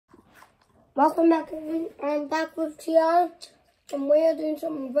Welcome back, I'm back with Tian, and we are doing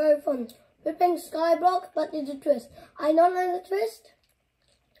something very fun. We're playing Skyblock, but there's a twist. I don't know the twist,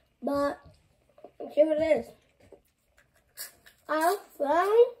 but let's see what it is. I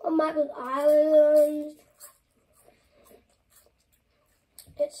found a map of islands.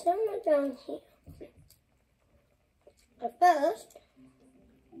 It's somewhere down here. At first,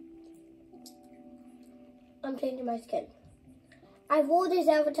 I'm changing my skin. I have all these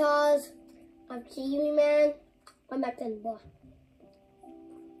avatars. I'm Kiwi Man. I'm back then boy.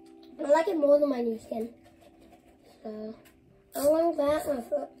 I like it more than my new skin. So I want that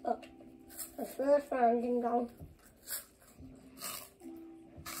my first round can go.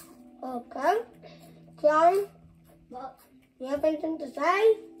 Okay. John, what? You have anything to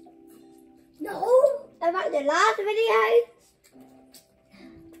say? No. About the last video?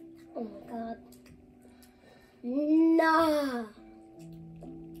 Oh my god. Nah.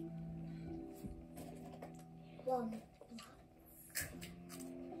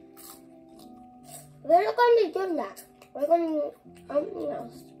 We're not going to be doing that. We're going to do something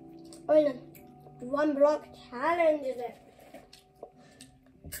else. Oh no. 1 block challenge is it?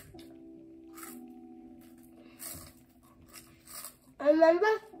 And remember,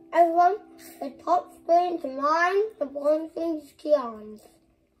 everyone, the top screen to mine, the bottom screen is Kian's.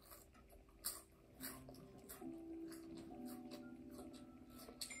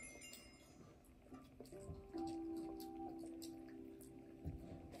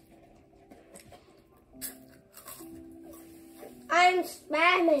 I'm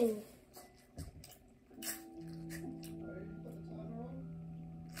spamming.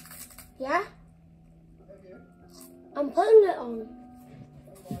 Yeah? I'm putting it on.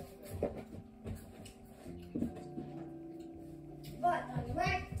 But I'm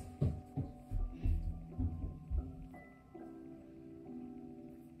ready.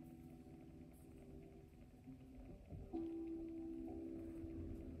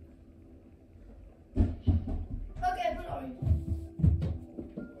 Okay, put it on.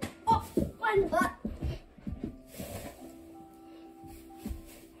 Oh, one butt.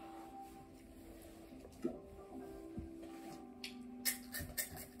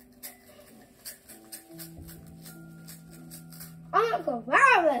 I'm gonna go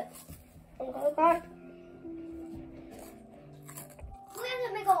grab it. I'm gonna go. We're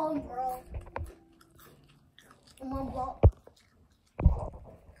gonna make a home, bro. One block.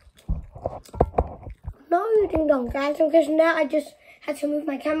 No, you ding dong, guys. Because now I just had to move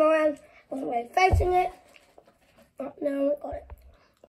my camera around. I wasn't really facing it. Oh, now we got it.